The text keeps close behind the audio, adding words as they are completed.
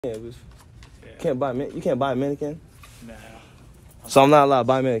Yeah, can't buy you can't buy a mannequin? Nah. So I'm not allowed to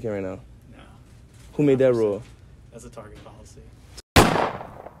buy a mannequin right now? No. Who made that rule? That's a Target policy.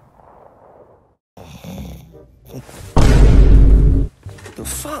 The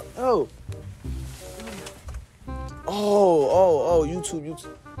fuck? Oh, YouTube.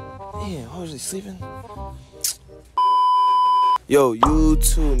 Damn, I was just sleeping. Yo,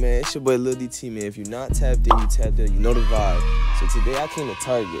 YouTube, man. It's your boy Lil DT, man. If you're not tapped in, you tapped in. You know the vibe. So today I came to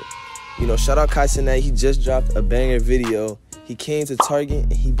Target. You know, shout out Kai Sinat. He just dropped a banger video. He came to Target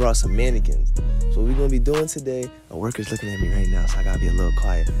and he brought some mannequins. So what we're going to be doing today, a worker's looking at me right now, so I got to be a little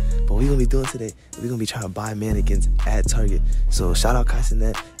quiet. But what we're going to be doing today, we're going to be trying to buy mannequins at Target. So shout out Kai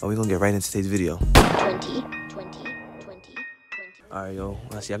Sinat, and we're going to get right into today's video. 20. All right, yo.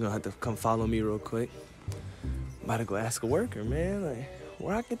 I see y'all going to have to come follow me real quick. I'm about to go ask a worker, man. Like,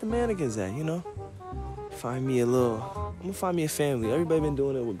 where I get the mannequins at, you know? I'm gonna find me a family. Everybody been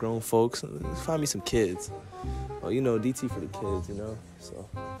doing it with grown folks. Let's find me some kids. Oh, you know, DT for the kids, you know? So,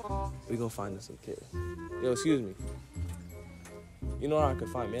 we gonna find us some kids. Yo, excuse me. You know where I could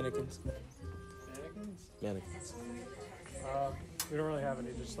find mannequins? Mannequins? We don't really have any,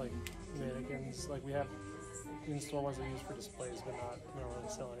 just like mannequins. Like we have in-store ones we use for displays, but we don't really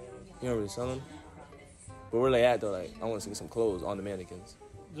sell any of them. You don't really sell them? But where they at though? Like, I want to see some clothes on the mannequins.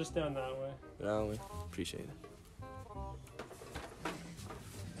 Just down that way. That way? Appreciate it.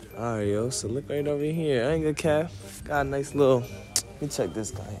 Alright, yo, so look right over here. I ain't gonna cap. Got a nice little. Let me check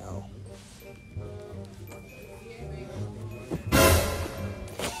this guy out.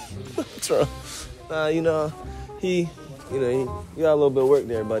 What's wrong? Nah, you know, he got a little bit of work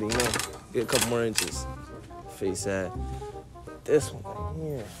there, buddy. You know, get a couple more inches. Face that. This one right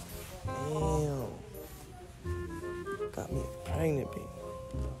here. Damn. Got me pregnant, baby.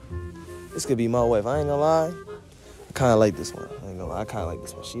 This could be my wife. I ain't gonna lie. I kind of like this one. I ain't gonna lie. I kind of like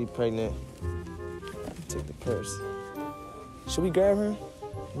this one. She pregnant. Take the purse. Should we grab her?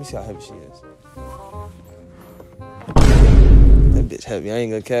 Let me see how heavy she is. That bitch heavy. I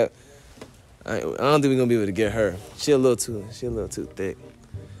ain't gonna cap. I don't think we're gonna be able to get her. She a little too thick.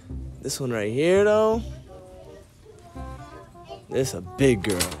 This one right here though. This a big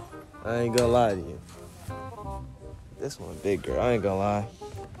girl. I ain't gonna lie to you. This one a big girl. I ain't gonna lie.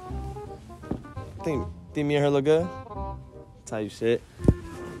 Think me and her look good? Type shit.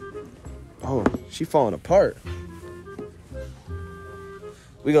 Oh, she falling apart.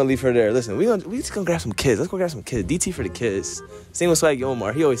 We gonna leave her there. Listen, we just gonna grab some kids. Let's go grab some kids. DT for the kids. Same with Swaggy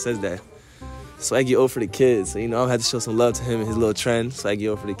Omar. He always says that. Swaggy O for the kids. So, you know, I'm gonna have to show some love to him and his little trend. Swaggy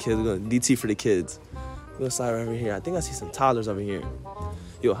O for the kids. We're gonna DT for the kids. We're gonna slide right over here. I think I see some toddlers over here.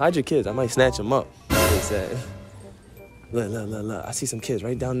 Yo, hide your kids. I might snatch them up. That's what he said. Look. I see some kids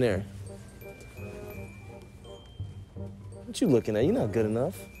right down there. What you looking at? You're not good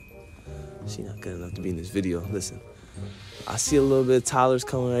enough. She not good enough to be in this video. Listen, I see a little bit of toddlers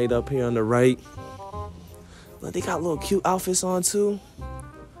coming right up here on the right. Look, they got little cute outfits on too.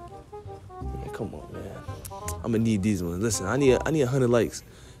 Man, come on, man. I'm gonna need these ones. Listen, I need 100 likes.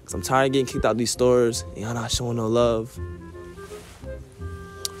 Cause I'm tired of getting kicked out these stores and y'all not showing no love.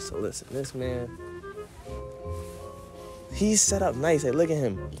 So listen, this man, he's set up nice. Hey, look at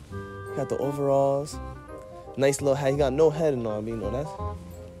him. He got the overalls. Nice little hat. He got no head and all, but you know, that's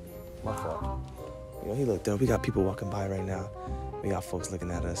my fault. You know, he looked dope. We got people walking by right now. We got folks looking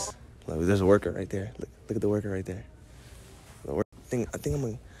at us. Look, there's a worker right there. Look at the worker right there. I think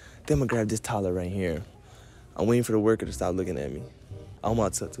I'm gonna grab this toddler right here. I'm waiting for the worker to stop looking at me. I'm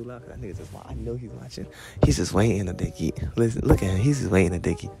not too loud. That nigga just, I know he's watching. He's just waiting to dicky. Listen, look at him. He's just waiting to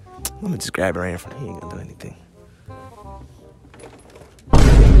dicky. I'm gonna just grab it right in front. He ain't gonna do anything.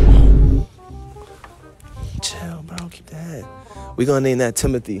 Chill, bro. Keep that head. We gonna name that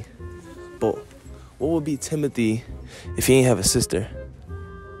Timothy. But what would be Timothy if he ain't have a sister?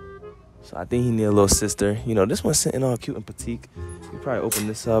 So I think he need a little sister. You know, this one's sitting all cute and petite. You probably open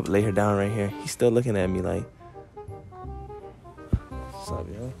this up, lay her down right here. He's still looking at me like, what's up,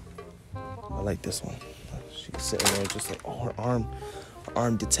 yo? I like this one. She's sitting there just like, oh, her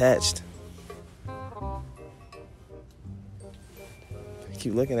arm detached.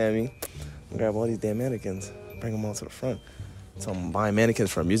 Keep looking at me. Grab all these damn mannequins, bring them all to the front. So I'm buying mannequins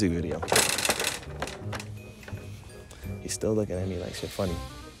for a music video. He's still looking at me like shit funny.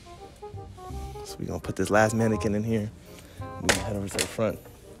 So we're gonna put this last mannequin in here. We're gonna head over to the front.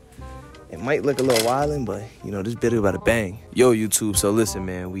 It might look a little wildin', but you know, this video about to bang. Yo, YouTube, so listen,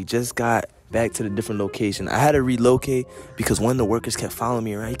 man, we just got back to the different location. I had to relocate because one of the workers kept following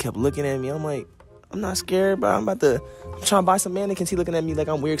me around. He kept looking at me. I'm like, I'm not scared, bro. I'm trying to buy some mannequins. He looking at me like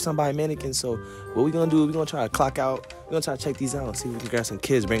I'm weird because I'm buying mannequins. So what we gonna do, we gonna try to clock out. We gonna try to check these out and see if we can grab some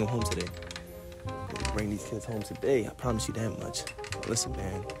kids, bring them home today. Bring these kids home today. I promise you that much. But listen,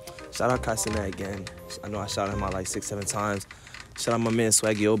 man. Shout out Kasina again. I know I shouted him out like 6-7 times. Shout out my man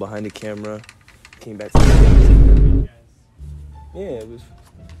SWAGGY behind the camera. Came back to the yeah, it was.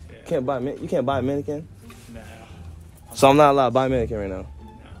 Yeah. You can't buy a mannequin? Nah. So I'm not allowed to buy a mannequin right now? No.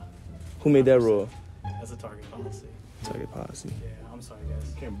 Who made that rule? That's a Target policy. Target policy. Yeah, I'm sorry, guys.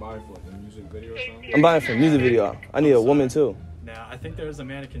 You can't buy for a music video or something? I'm buying for a music video. I need a woman too. Nah, I think there's a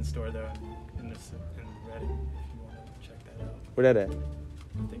mannequin store there in Redding if you want to check that out. Where that at?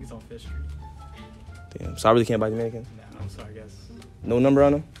 I think it's on 5th Street. Damn. So I really can't buy the mannequin? Nah, I'm sorry, guys. No number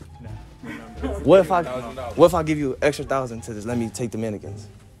on them? Nah, no number. What if I give you extra $1,000 to just let me take the mannequins?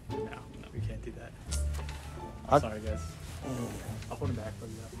 No, we can't do that. I'm sorry, guys. I'll put them back for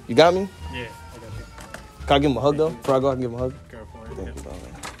you. You got me? Yeah, I got you. Can I give him a hug though? Before I go, I can give him a hug. Go for it. Thank you, bro.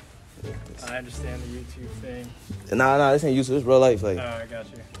 I understand the YouTube thing. Nah, this ain't YouTube. It's real life. Like, I got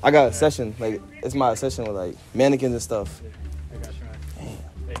you. I got a session. Like, it's my session with like mannequins and stuff. Yeah, I got you, man.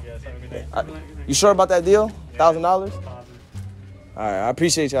 Thank you guys. Have a good day. You sure about that deal? $1,000? All Positive. right, I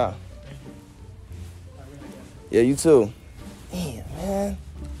appreciate y'all. Yeah, you too. Damn, man.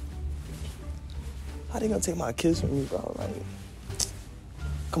 How they gonna take my kids from me, bro? Like,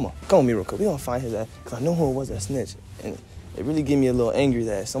 come on, me real quick. We gonna find his ass, cause I know who it was that snitched, and it really gave me a little angry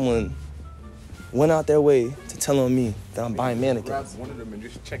that someone went out their way to tell on me that I'm buying mannequins. Grab one of them and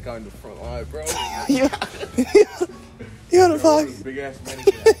just check out in the front line, bro. You on the fuck? Big ass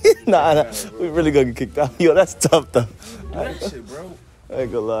mannequin. Nah, we really gonna get kicked out. Yo, that's tough though. That shit, bro. I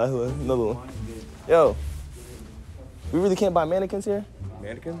ain't gonna lie. Another one. Yo, we really can't buy mannequins here?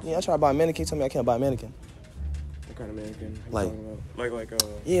 Mannequins? Yeah, I tried to buy a mannequin. Tell me I can't buy a mannequin. What kind of mannequin? Like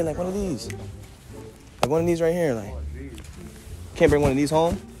Yeah, like one of these. Like one of these right here. Like, can't bring one of these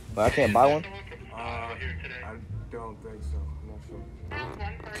home? Like I can't buy one? I don't think so. I'm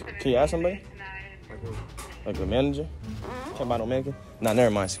not sure. Can you ask somebody? Like who? Like the manager? Can't buy no mannequin? Nah, never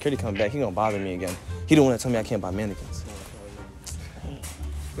mind. Security come back. He gonna bother me again. He don't want to tell me I can't buy mannequins.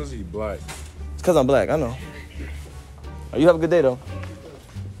 Because he's black. It's because I'm black. I know. Oh, you have a good day, though.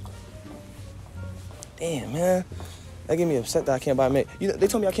 Damn, man. That get me upset that I can't buy a mannequin. They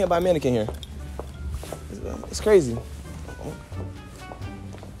told me I can't buy a mannequin here. It's crazy.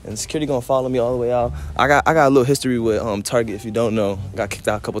 And security gonna follow me all the way out. I got a little history with Target, if you don't know. Got kicked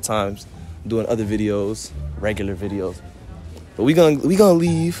out a couple times doing other videos, regular videos. But we gonna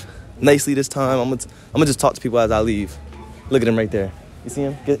leave nicely this time. I'm gonna just talk to people as I leave. Look at him right there. You see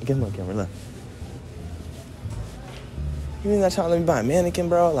him? Get him on camera. Look. You mean not trying to let me buy a mannequin,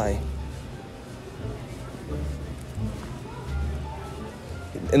 bro? Like.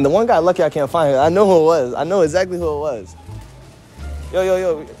 And the one guy lucky I can't find him. I know who it was. I know exactly who it was.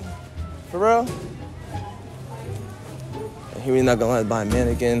 Yo. For real? And he really not gonna let us buy a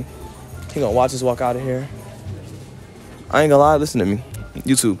mannequin. He gonna watch us walk out of here. I ain't gonna lie, listen to me.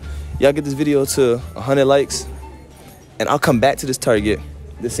 YouTube, y'all get this video to 100 likes, and I'll come back to this Target,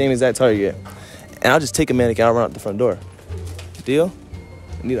 the same exact Target, and I'll just take a mannequin, I'll run out the front door. Deal?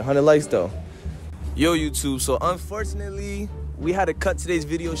 I need 100 likes though. Yo, YouTube, so unfortunately, we had to cut today's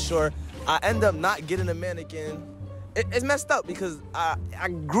video short. I end up not getting a mannequin. It's messed up because I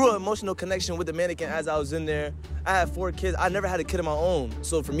grew an emotional connection with the mannequin as I was in there. I had 4 kids. I never had a kid of my own.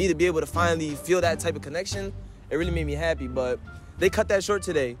 So for me to be able to finally feel that type of connection, it really made me happy. But they cut that short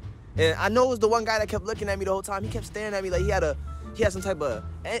today. And I know it was the one guy that kept looking at me the whole time. He kept staring at me like he had some type of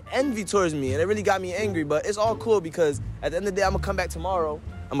envy towards me. And it really got me angry. But it's all cool because at the end of the day, I'm going to come back tomorrow.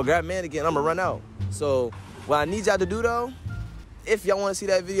 I'm going to grab mannequin. I'm going to run out. So what I need y'all to do, though, if y'all want to see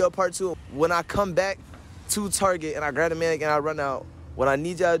that video part 2, when I come back to Target and I grab a mannequin and I run out, what I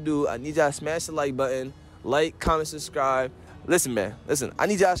need y'all to do, I need y'all to smash the like button, like, comment, subscribe. Listen, man, I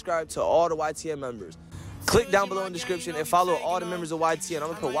need y'all to subscribe to all the YTN members. Click down below in the description and follow all the members of YTN. I'm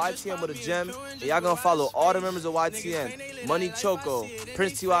going to put YTN with a gem, and y'all going to follow all the members of YTN. Money Choco,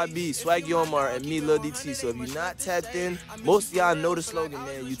 Prince TYB, Swaggy Omar, and me, Lil DT. So if you're not tapped in, most of y'all know the slogan,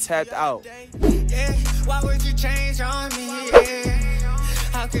 man. You tapped out. Yeah. Why would you change on me? Yeah.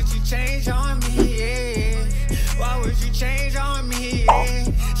 How could you change on me? Yeah. Why would you change on me?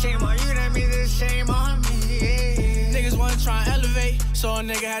 Yeah. Shame on you, that means it's shame on me. Yeah. Niggas wanna try and elevate, so a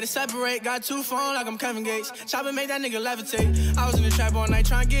nigga had to separate. Got 2 phones like I'm Kevin Gates. Chopper made that nigga levitate. I was in the trap all night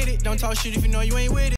trying to get it. Don't talk shit if you know you ain't with it.